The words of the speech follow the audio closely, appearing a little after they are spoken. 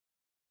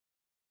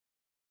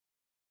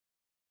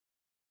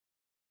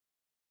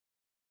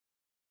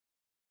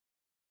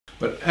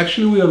But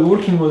actually we are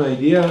working on an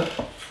idea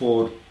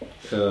for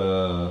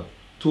 2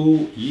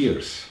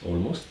 years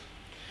almost,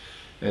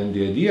 and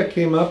the idea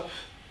came up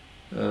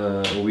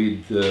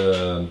with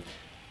the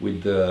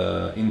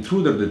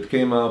intruder that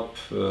came up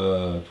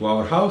to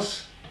our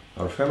house,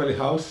 our family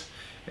house,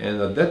 and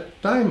at that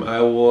time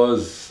I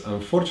was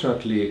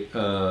unfortunately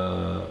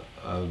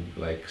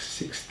like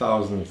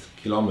 6,000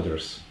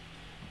 kilometers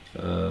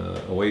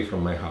away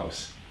from my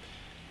house.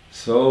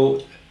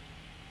 So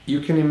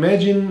you can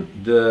imagine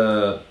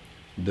the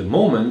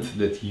moment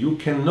that you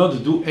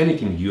cannot do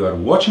anything. You are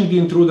watching the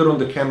intruder on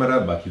the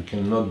camera, but you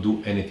cannot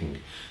do anything.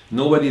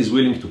 Nobody is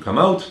willing to come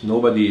out,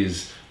 nobody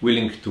is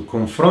willing to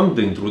confront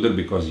the intruder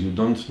because you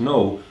don't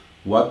know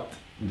what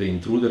the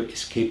intruder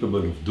is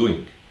capable of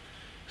doing.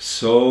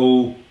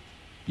 So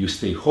you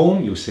stay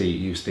home, you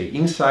stay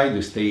inside,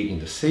 you stay in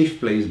the safe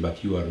place,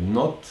 but you are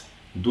not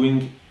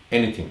doing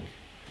anything.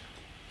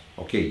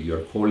 Okay, you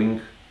are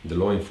calling the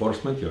law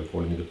enforcement, you are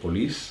calling the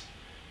police,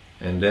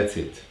 and that's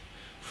it.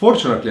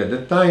 Fortunately, at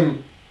that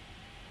time,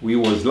 we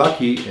was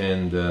lucky,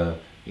 and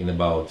in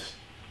about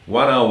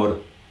 1 hour,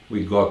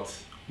 we got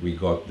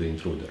the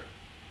intruder.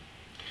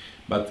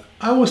 But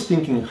I was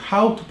thinking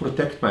how to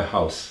protect my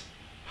house,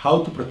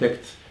 how to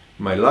protect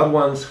my loved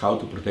ones, how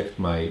to protect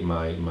my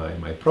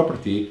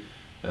property,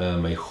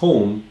 my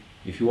home,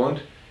 if you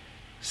want.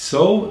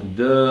 So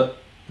the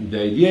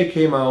idea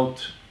came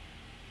out,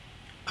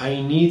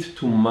 I need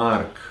to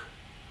mark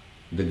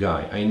the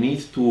guy. I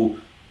need to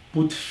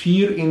put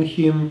fear in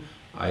him.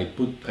 I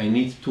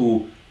need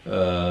to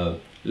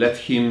let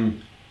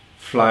him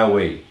fly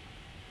away.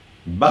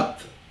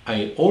 But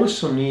I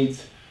also need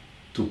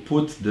to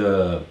put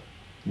the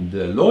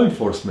law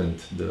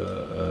enforcement,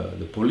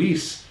 the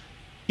police,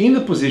 in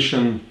a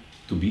position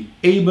to be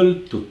able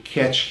to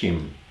catch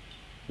him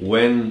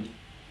when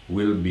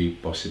will be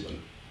possible.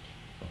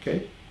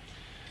 Okay?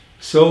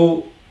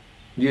 So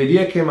the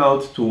idea came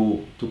out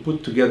to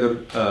put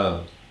together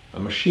a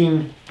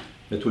machine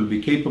that will be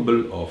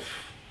capable of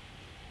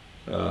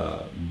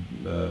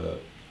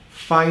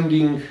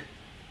finding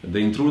the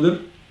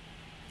intruder,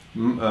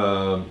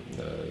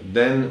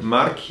 then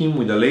mark him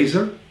with a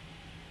laser,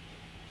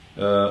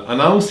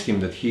 announce him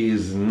that he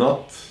is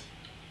not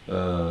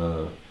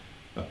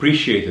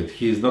appreciated,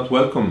 he is not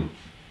welcome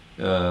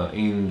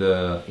in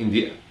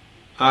the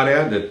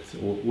area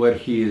where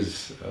he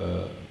is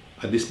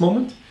at this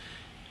moment,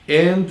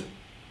 and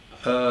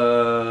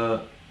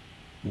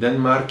then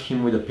mark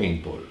him with a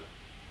paintball.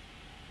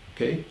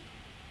 Okay?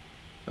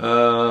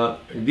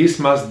 This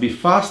must be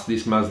fast,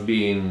 this must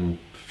be in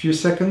few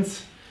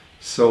seconds.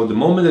 So the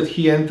moment that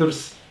he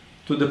enters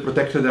to the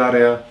protected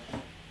area,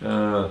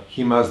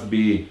 he must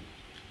be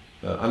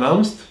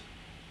announced,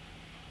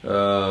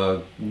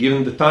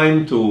 given the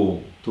time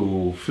to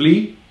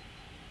flee,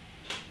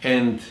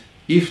 and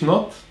if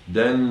not,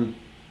 then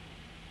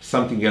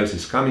something else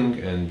is coming,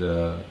 and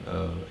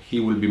he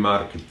will be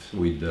marked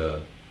with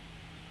the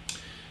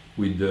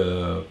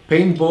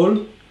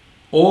paintball,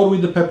 or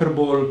with the pepper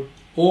ball,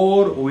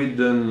 or with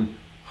an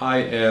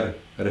IR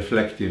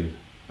reflective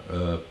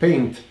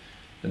paint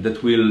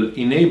that will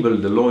enable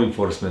the law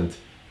enforcement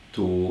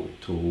to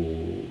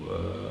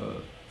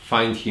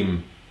find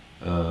him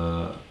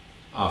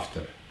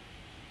after.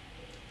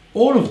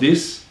 All of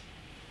this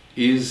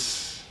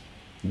is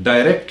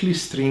directly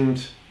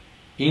streamed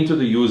into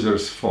the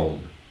user's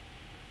phone,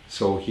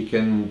 so he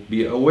can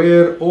be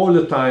aware all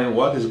the time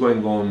what is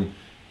going on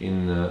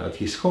at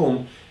his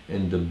home.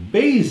 And the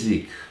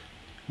basic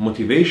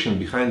motivation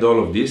behind all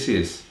of this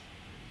is,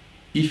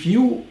 if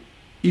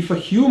a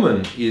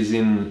human is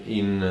in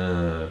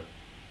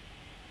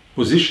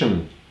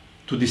position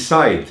to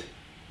decide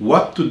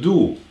what to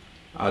do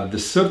at the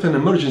certain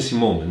emergency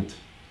moment,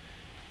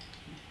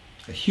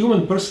 a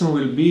human person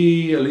will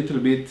be a little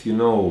bit, you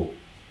know,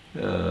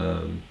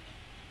 a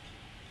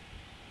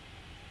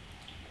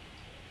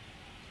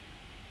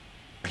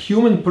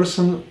human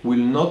person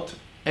will not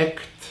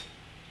act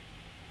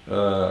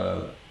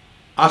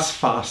as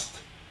fast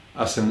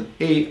as an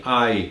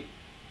AI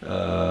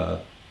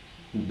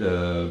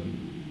the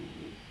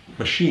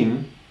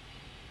machine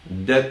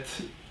that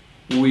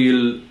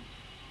will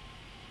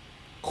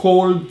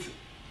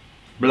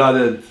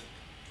cold-blooded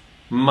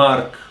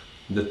mark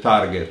the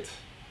target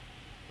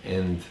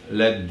and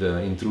let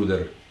the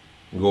intruder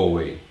go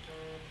away.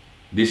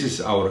 This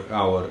is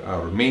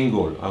our main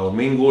goal. Our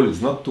main goal is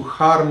not to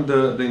harm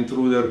the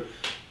intruder.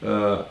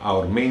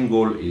 Our main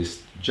goal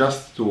is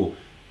just to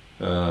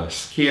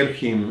scare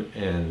him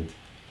and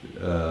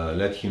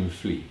let him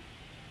flee.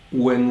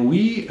 When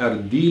we are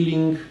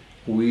dealing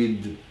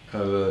with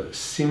a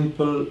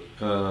simple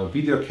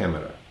video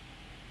camera,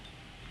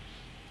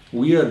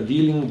 we are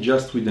dealing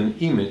just with an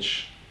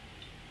image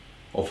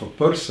of a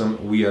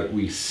person.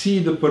 We see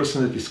the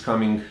person that is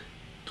coming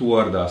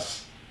toward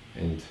us,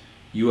 and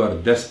you are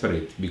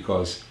desperate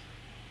because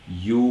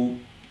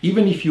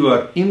even if you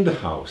are in the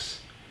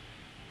house,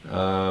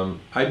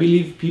 I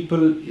believe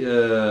people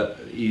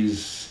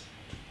is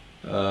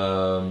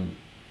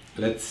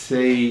let's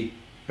say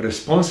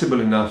responsible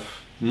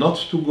enough not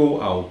to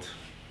go out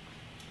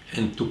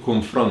and to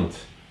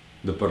confront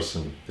the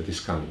person that is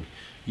coming.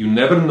 You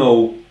never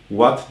know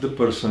what the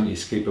person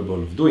is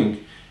capable of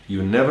doing.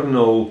 You never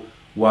know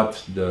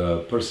what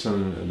the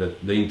person,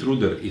 that the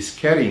intruder is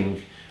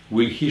carrying.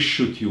 Will he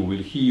shoot you?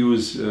 Will he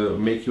use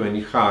make you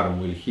any harm?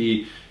 Will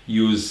he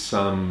use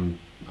some,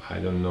 I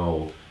don't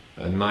know,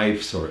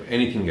 knives or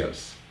anything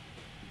else?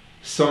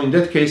 So in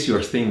that case, you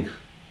are staying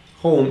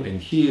home,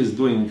 and he is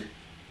doing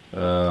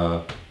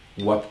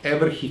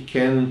whatever he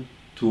can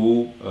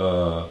to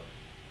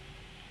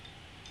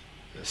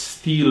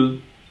steal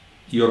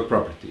your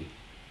property.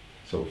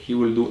 So he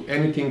will do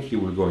anything. He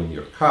will go in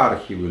your car.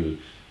 He will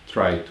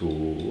try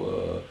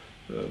to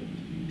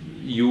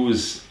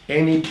use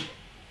any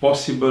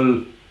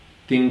possible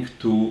thing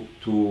to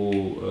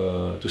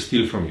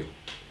steal from you.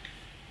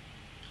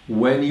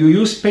 When you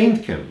use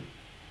PaintCam,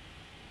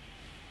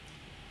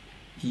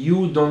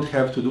 you don't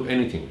have to do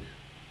anything.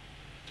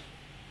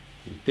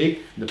 You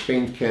take the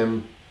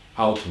PaintCam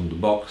out of the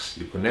box,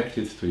 you connect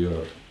it to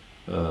your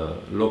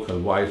local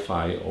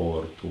Wi-Fi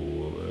or to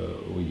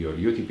your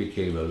UTP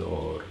cable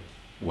or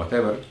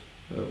whatever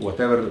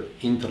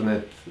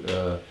internet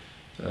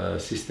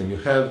system you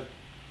have,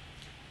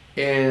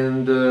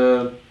 and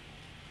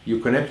you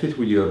connect it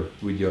with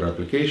your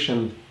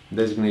application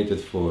designated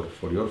for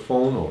your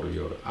phone or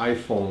your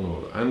iPhone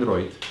or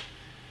Android,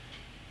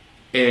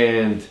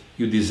 and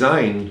you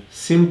design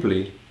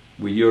simply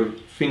with your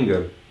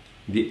finger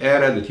the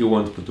area that you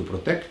want to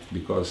protect,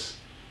 because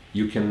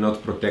you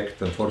cannot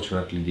protect,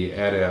 unfortunately, the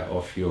area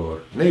of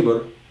your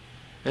neighbor,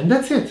 and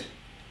that's it.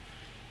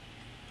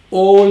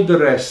 All the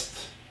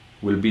rest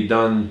will be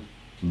done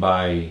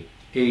by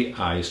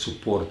AI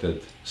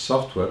supported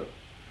software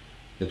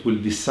that will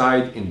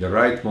decide in the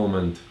right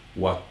moment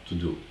what to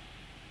do.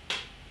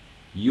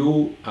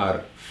 You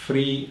are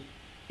free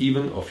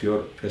even of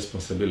your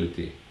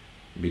responsibility,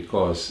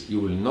 because you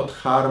will not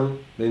harm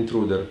the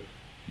intruder.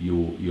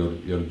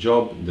 Your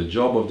job, the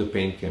job of the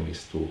PaintCam,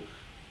 is to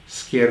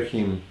scare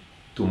him,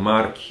 to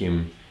mark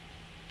him,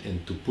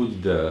 and to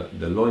put the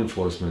law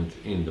enforcement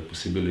in the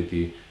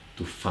possibility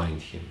to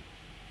find him.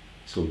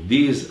 So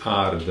these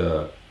are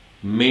the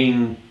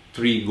main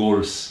three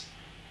goals.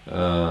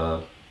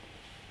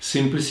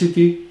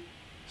 Simplicity,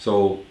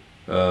 so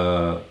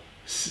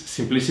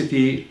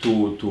simplicity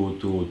to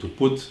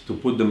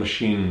put the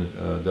machine,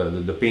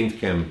 the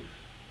PaintCam,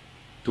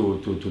 to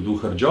do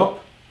her job.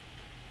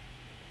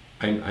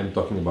 I'm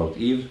talking about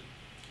Eve.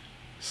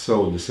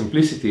 So the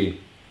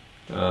simplicity,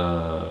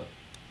 the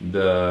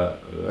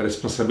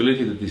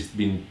responsibility that is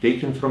being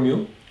taken from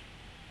you,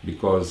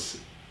 because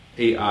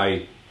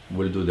AI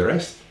will do the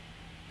rest,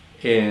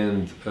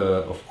 and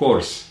of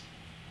course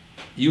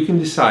you can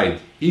decide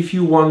if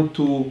you want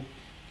to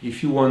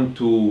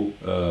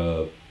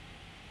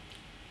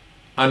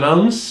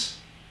announce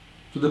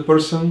to the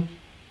person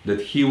that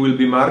he will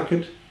be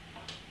marked,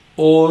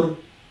 or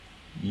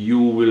you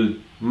will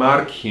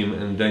mark him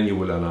and then you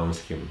will announce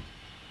him.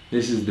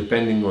 This is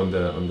depending on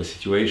the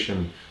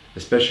situation.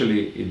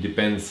 Especially it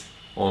depends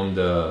on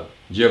the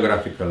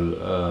geographical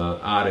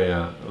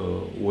area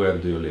where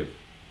do you live.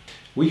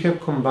 We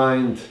have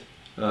combined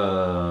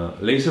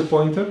laser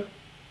pointer,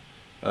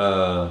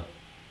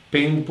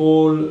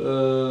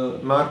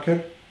 paintball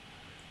marker.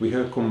 We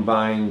have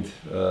combined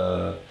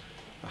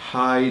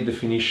high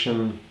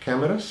definition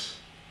cameras,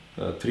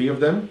 3 of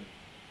them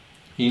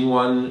in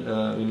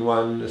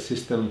one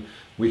system.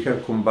 We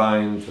have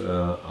combined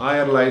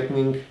air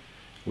lighting.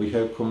 We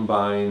have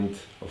combined,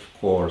 of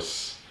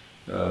course,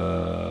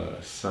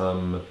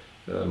 some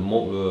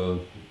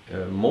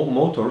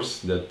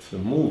motors that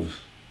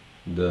move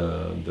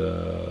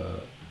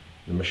the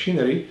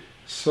machinery.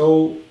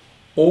 So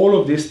all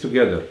of this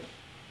together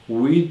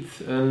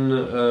with an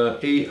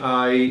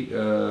AI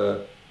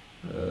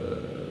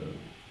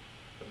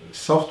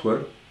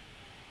software,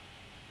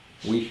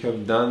 we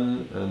have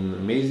done an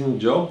amazing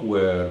job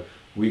where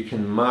we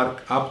can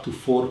mark up to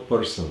 4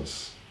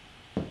 persons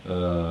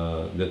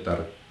that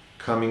are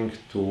coming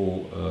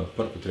to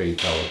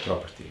perpetrate our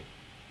property.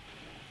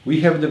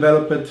 We have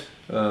developed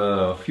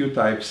a few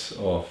types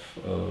of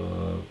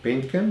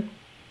PaintCam.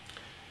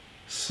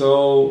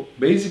 So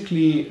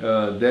basically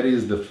there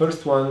is the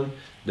first one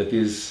that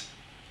is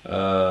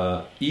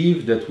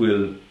Eve, that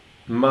will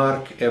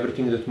mark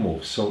everything that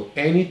moves. So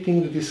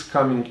anything that is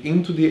coming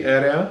into the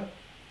area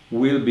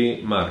will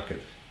be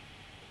marked.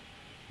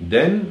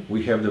 Then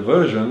we have the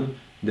version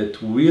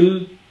that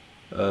will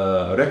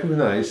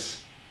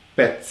recognize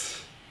pets.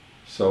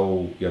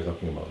 So we are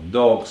talking about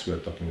dogs, we are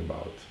talking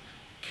about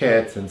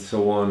cats, and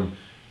so on.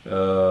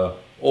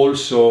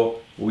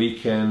 Also, we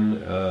can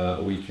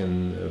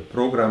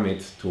program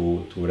it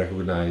to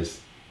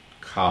recognize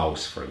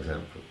cows, for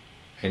example.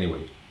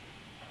 Anyway,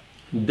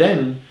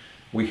 then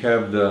we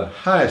have the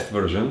highest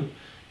version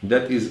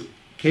that is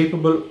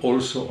capable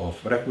also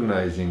of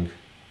recognizing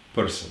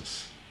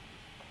persons.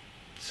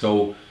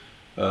 So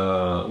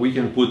we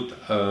can put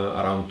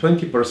around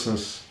 20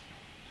 persons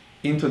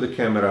into the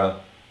camera,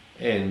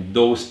 and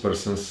those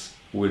persons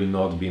will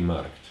not be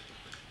marked.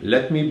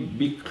 Let me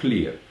be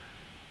clear.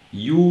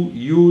 you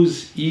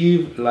use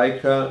Eve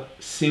like a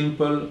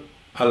simple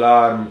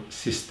alarm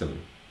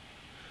system.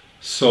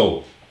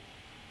 So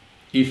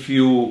if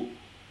you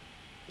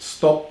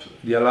stop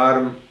the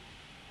alarm,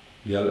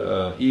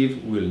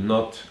 Eve will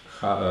not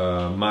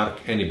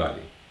mark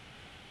anybody.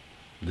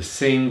 The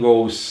same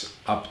goes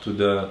up to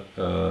the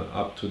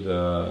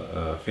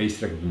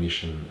face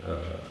recognition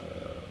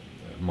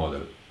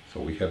model. So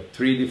we have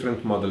 3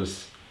 different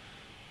models,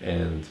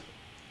 and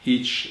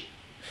each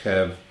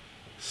have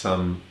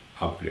some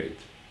upgrade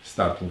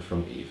starting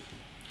from Eve.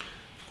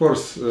 Of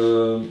course,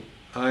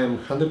 I am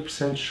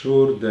 100%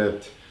 sure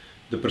that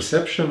the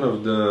perception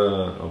of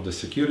the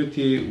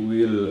security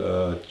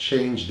will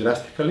change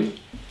drastically,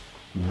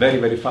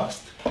 very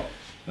fast.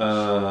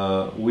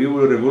 We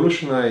will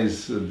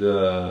revolutionize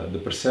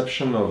the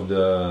perception of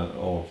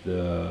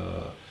the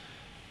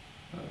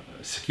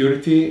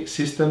security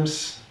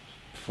systems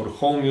for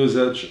home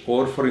usage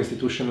or for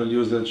institutional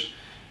usage,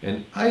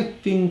 and I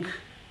think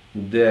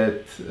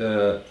that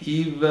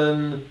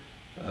even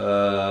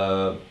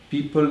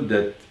people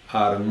that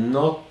are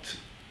not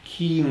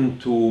keen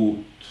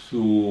to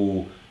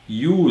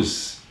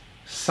use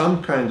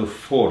some kind of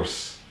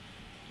force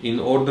in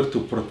order to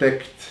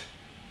protect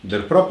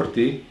their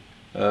property,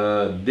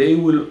 they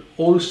will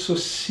also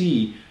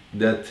see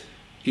that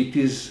it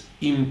is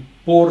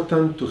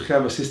important to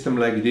have a system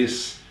like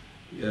this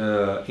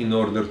in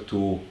order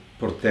to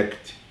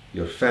protect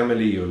your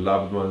family, your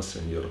loved ones,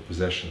 and your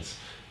possessions.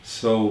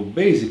 So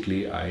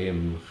basically, I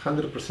am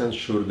 100%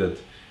 sure that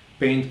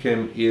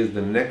PaintCam is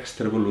the next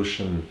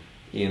revolution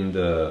in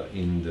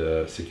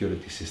the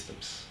security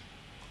systems.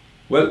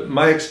 Well,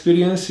 my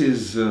experience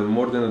is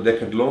more than a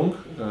decade long.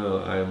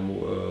 I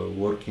am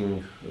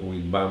working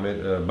with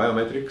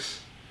biometrics.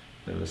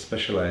 I'm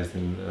specialized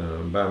in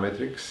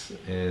biometrics,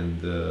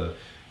 and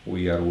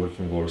we are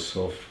working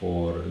also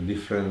for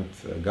different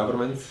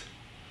governments.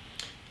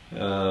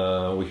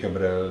 We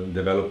have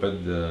developed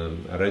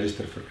a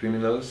register for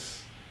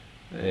criminals,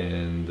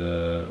 and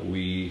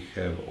we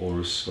have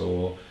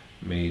also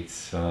made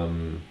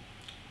some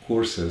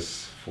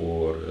courses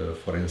for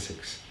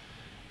forensics.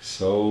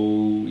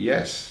 So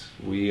yes,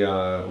 we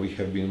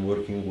have been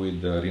working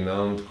with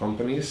renowned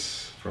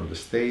companies from the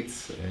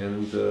States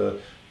and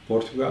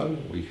Portugal.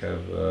 We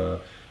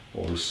have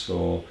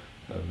also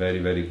a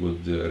very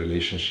good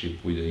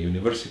relationship with a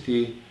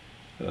university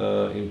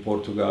in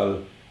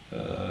Portugal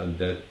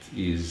that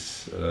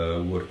is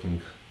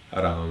working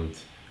around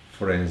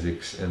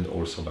forensics and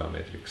also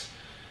biometrics.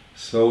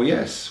 So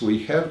yes,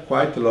 we have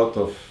quite a lot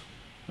of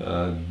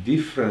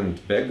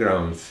different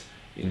backgrounds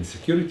in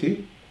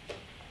security,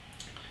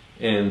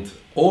 and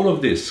all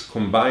of this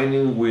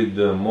combining with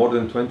more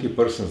than 20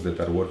 persons that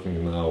are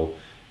working now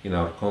in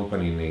our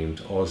company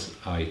named Oz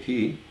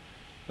IT,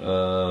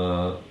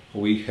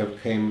 we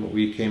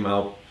came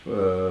up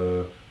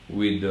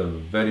with a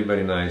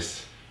very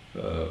nice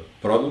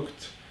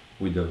product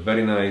with a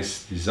very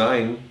nice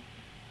design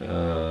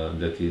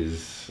that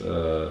is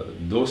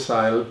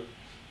docile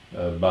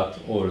but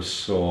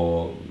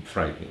also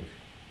frightening.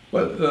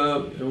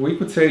 Well, we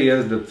could say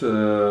yes that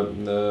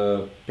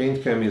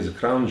PaintCam is a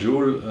crown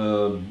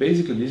jewel.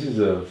 Basically, this is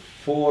a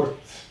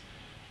 4th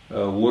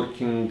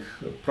working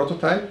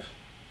prototype.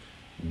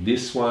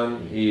 This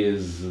one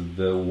is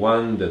the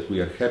one that we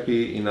are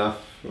happy enough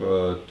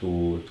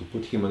to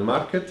put him on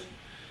market.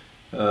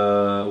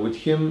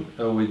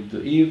 With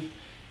Eve.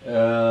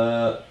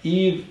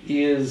 Eve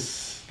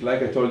is,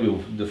 like I told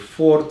you, the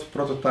 4th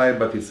prototype,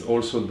 but it's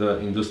also the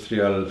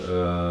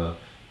industrial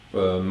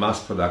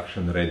mass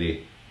production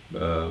ready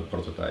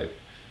prototype.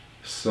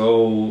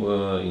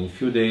 So in a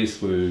few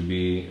days we will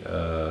be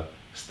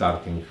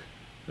starting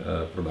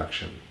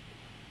production.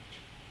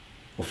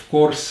 Of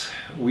course,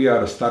 we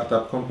are a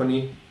startup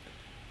company,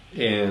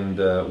 and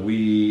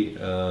we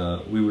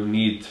will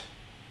need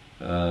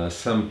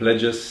some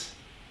pledges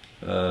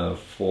in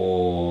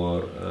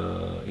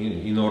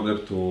order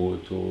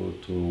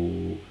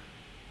to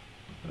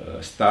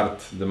start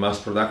the mass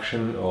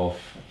production of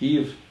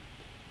Eve.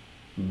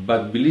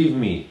 But believe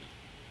me,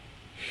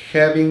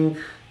 having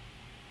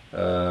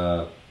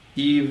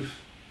Eve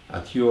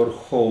at your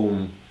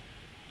home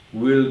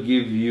will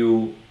give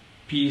you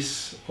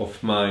peace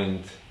of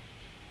mind,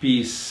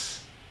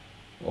 peace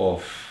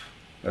of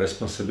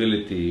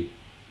responsibility.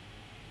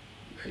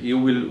 You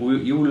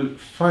will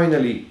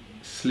finally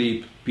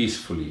sleep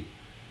peacefully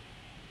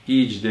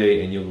each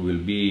day, and you will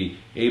be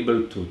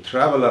able to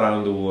travel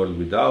around the world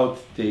without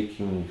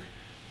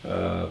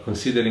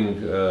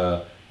considering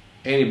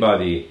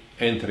anybody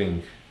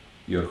entering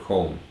your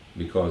home,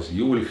 because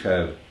you will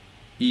have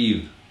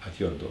Eve at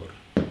your door.